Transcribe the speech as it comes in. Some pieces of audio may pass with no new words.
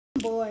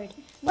bored.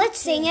 Let's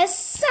sing a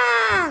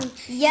song.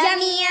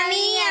 Yummy,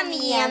 yummy,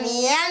 yummy,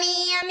 yummy,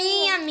 yummy,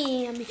 yummy,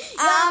 yummy, yummy.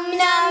 Num,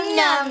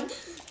 num.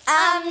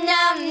 Num,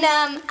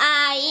 num.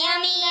 Ah,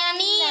 yummy,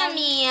 yummy,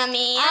 yummy,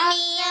 yummy,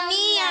 yummy,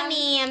 yummy,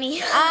 yummy, yummy.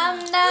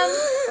 Num.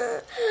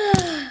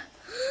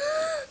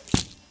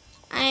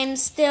 I'm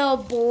still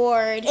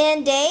bored.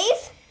 And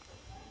Dave?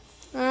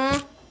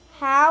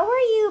 How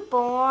were you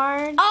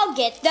born? I'll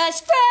get the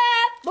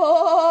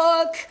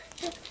scrapbook.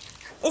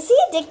 Is he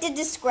addicted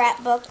to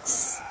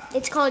scrapbooks?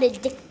 It's called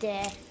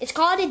addicted. It's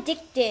called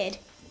addicted.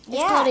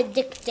 It's called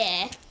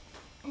addicted.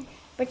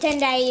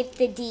 Pretend I ate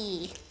the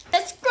D. The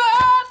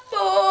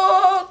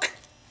scrapbook.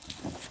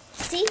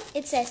 See,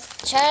 it says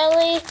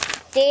Charlie,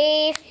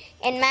 Dave,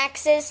 and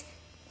Max's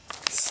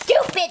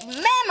stupid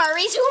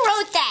memories. Who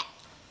wrote that?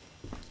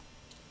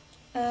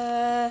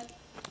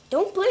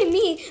 Don't blame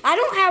me. I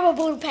don't have a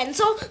blue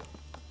pencil.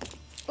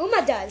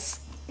 Uma does.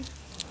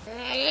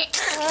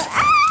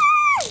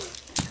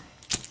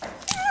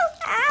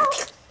 Ow.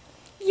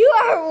 You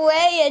are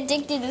way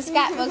addicted to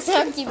scrapbooks.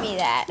 Don't give me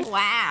that.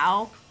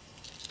 Wow.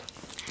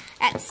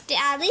 At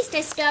least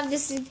I still have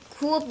this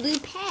cool blue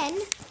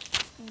pen.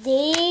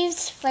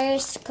 Dave's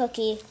first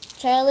cookie.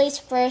 Charlie's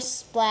first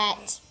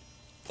splat.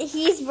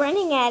 He's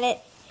running at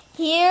it.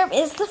 Here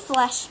is the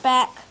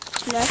flashback.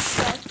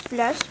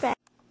 Flashback.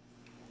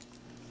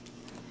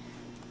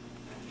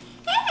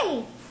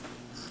 Hey!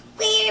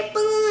 We're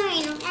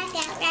born! Rock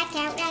out, rock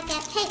out, rock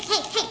out. Hey,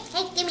 hey, hey,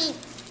 hey, give me.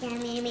 Me.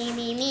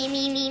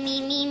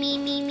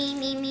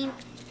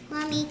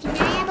 Mommy, can I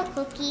have a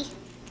cookie?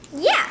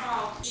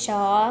 Yeah.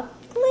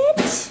 Chocolate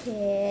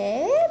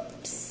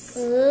chips.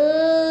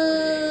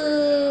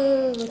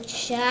 Ooh,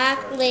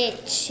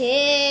 chocolate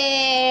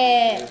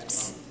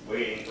chips.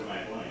 Waiting for my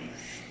plane.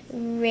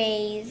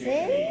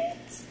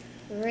 Raisins.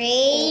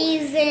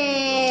 Raisins.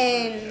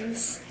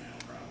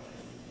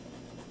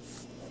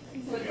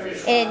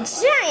 And a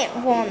giant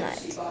walnut.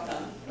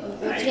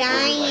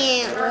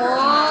 Giant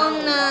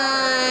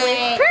walnut.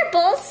 With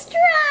purple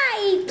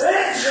stripes.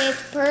 With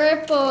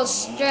purple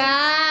stripes.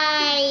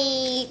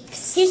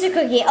 Here's a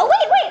cookie. Oh,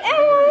 wait. I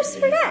almost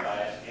forgot.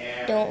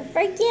 Don't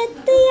forget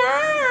the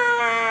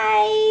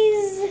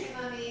eyes.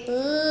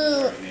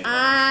 Ooh,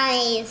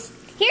 eyes.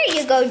 Here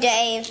you go,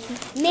 Dave.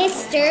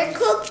 Mr.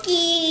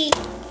 Cookie.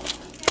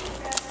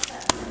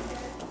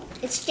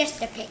 It's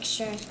just a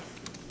picture.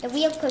 The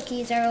real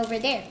cookies are over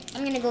there.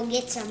 I'm gonna go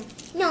get some.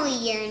 No,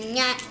 you're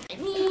not.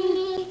 I'm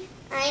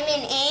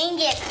in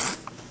Angus.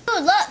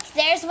 Oh, look,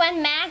 there's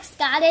when Max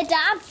got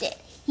adopted.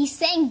 He's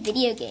saying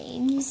video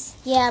games.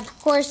 Yeah, of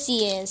course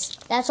he is.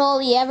 That's all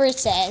he ever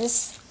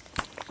says.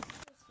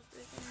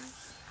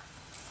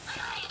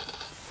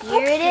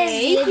 Here it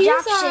is, the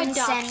here's our adoption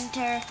adoption.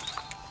 center.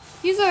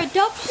 Here's our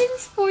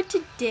adoptions for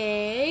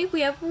today.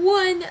 We have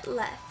one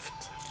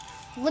left.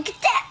 Look at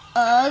that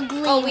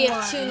ugly Oh, we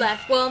have one. 2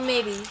 left. Well,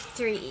 maybe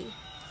 3.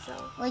 So.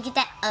 Look at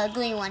that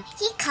ugly one.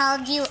 He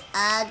called you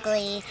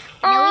ugly.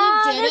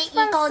 Oh, No, he this didn't. He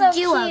one's called so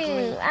you cute.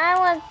 ugly. I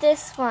want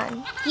this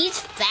one. He's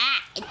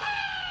fat.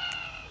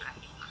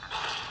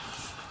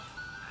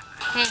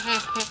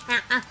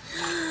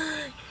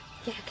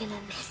 You're gonna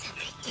mess up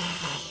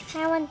again.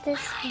 I want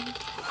this one.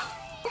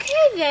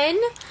 Okay, then.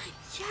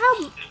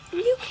 Yeah,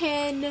 you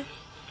can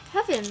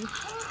have him.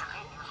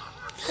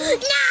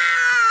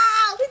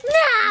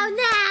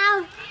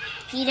 No!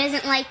 He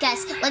doesn't like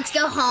us. Let's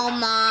go home,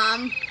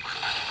 Mom.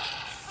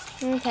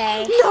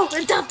 Okay. No,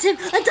 adopt him!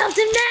 Adopt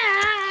him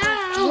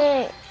now!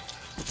 Hey.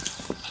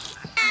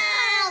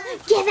 No!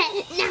 Give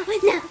it!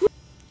 No!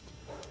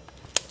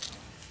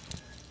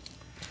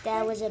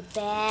 That was a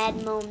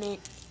bad moment.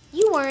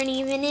 You weren't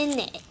even in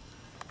it.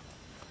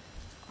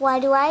 Why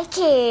do I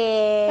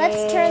care?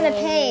 Let's turn the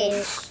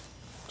page.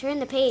 Turn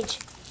the page.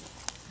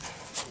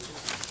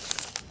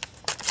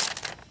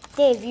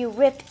 Dave, you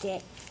ripped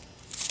it.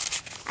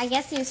 I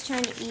guess he was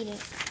trying to eat it.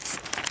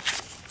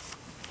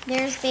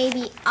 There's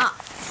baby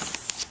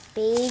ox.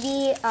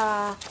 Baby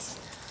ox.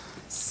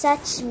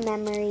 Such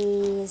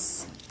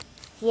memories.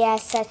 Yeah,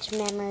 such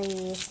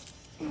memories.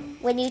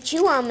 When you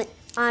chew on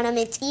them,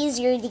 it's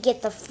easier to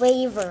get the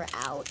flavor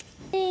out.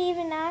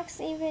 Even ox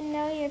even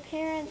know your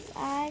parents'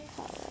 eye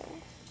color.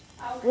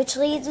 Which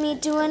leads me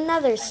to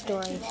another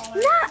story.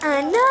 Not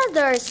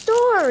another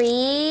story!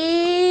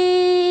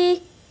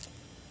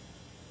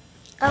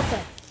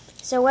 Okay,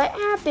 so what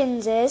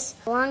happens is,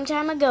 a long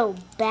time ago,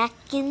 back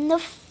in the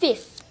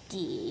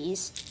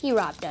 50s, he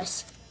robbed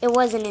us. It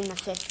wasn't in the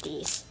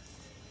 50s.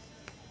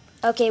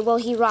 Okay, well,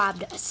 he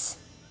robbed us.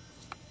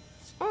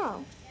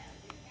 Oh.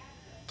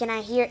 Can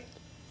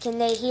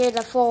they hear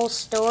the full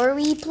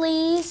story,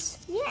 please?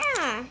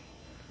 Yeah.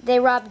 They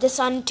robbed us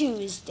on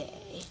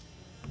Tuesday.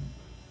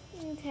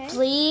 Okay.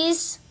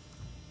 Please?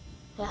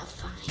 Yeah,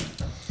 fine.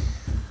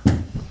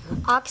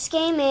 Ox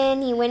came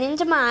in, he went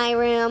into my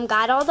room,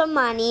 got all the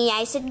money,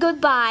 I said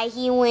goodbye,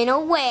 he went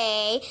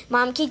away.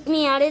 Mom kicked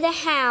me out of the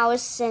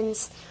house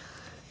since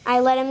I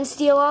let him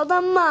steal all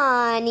the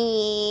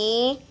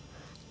money.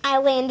 I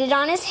landed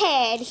on his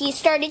head. He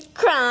started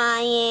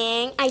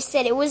crying. I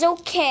said it was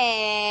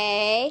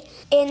okay.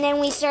 And then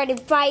we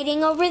started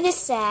fighting over the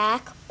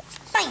sack.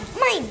 Mine,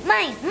 mine,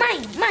 mine,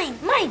 mine, mine,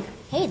 mine.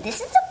 Hey, this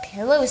is a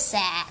pillow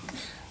sack.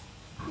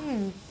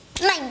 Mine,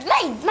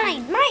 mine,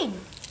 mine, mine.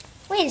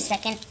 Wait a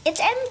second. It's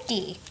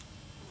empty.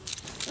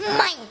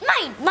 Mine,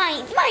 mine,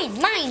 mine,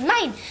 mine, mine,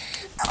 mine.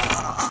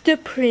 The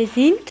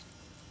present?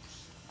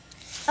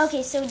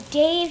 Okay, so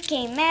Dave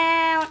came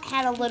out,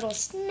 had a little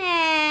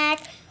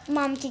snack.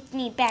 Mom kicked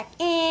me back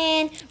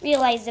in,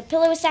 realized the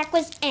pillow sack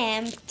was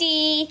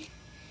empty.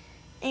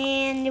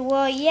 And,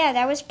 well, yeah,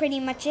 that was pretty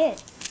much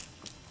it.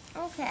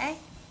 Okay.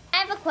 I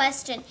have a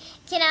question.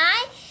 Can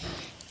I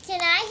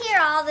hear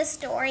all the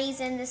stories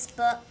in this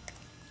book?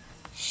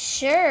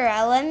 Sure,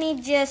 let me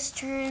just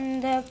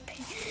turn the...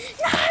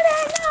 Not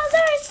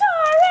another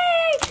story!